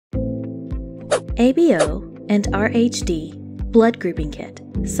ABO and RhD Blood Grouping Kit,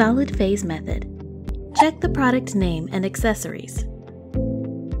 Solid Phase Method. Check the product name and accessories.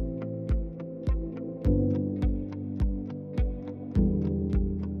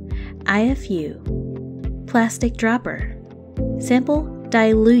 IFU, plastic dropper, sample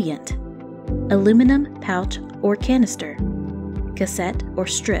diluent, aluminum pouch or canister, cassette or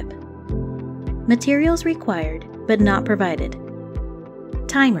strip. Materials required but not provided.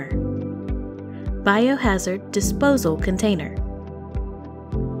 Timer, biohazard disposal container,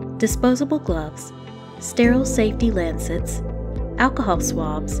 disposable gloves, sterile safety lancets, alcohol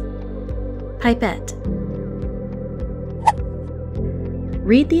swabs, pipette.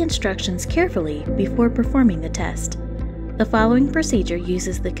 Read the instructions carefully before performing the test. The following procedure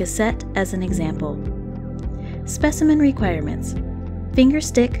uses the cassette as an example. Specimen requirements: finger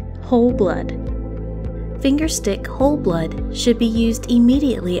stick whole blood. Finger stick whole blood should be used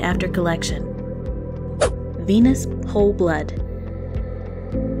immediately after collection. Venous whole blood.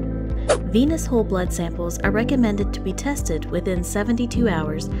 Venous whole blood samples are recommended to be tested within 72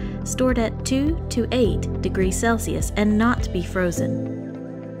 hours, stored at 2 to 8 degrees Celsius, and not be frozen.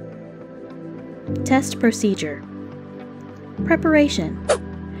 Test procedure. Preparation.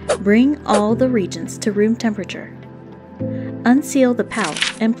 Bring all the reagents to room temperature. Unseal the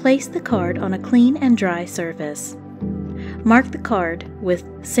pouch and place the card on a clean and dry surface. Mark the card with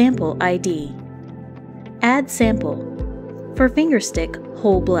Sample ID. Add sample. For finger stick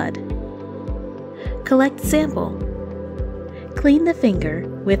whole blood. Collect sample. Clean the finger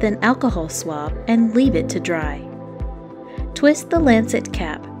with an alcohol swab and leave it to dry. Twist the lancet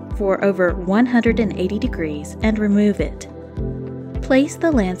cap for over 180 degrees and remove it. Place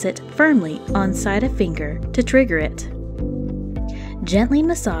the lancet firmly on side of finger to trigger it. Gently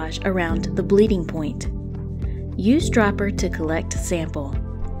massage around the bleeding point. Use dropper to collect sample.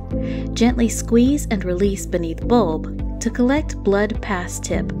 Gently squeeze and release beneath bulb to collect blood past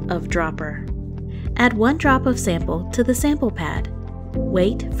tip of dropper. Add 1 drop of sample to the sample pad.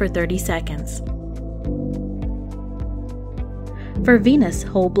 Wait for 30 seconds. For venous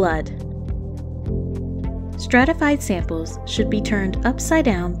whole blood, stratified samples should be turned upside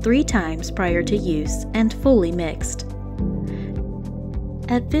down 3 times prior to use and fully mixed.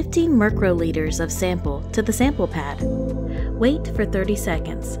 Add 15 microliters of sample to the sample pad. Wait for 30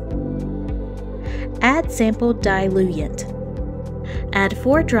 seconds. Add sample diluent. Add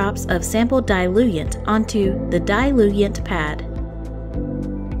 4 drops of sample diluent onto the diluent pad.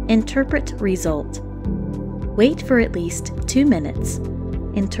 Interpret result. Wait for at least 2 minutes.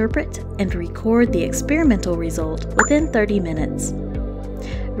 Interpret and record the experimental result within 30 minutes.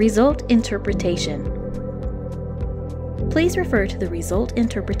 Result interpretation. Please refer to the result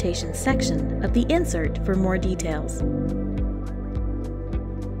interpretation section of the insert for more details.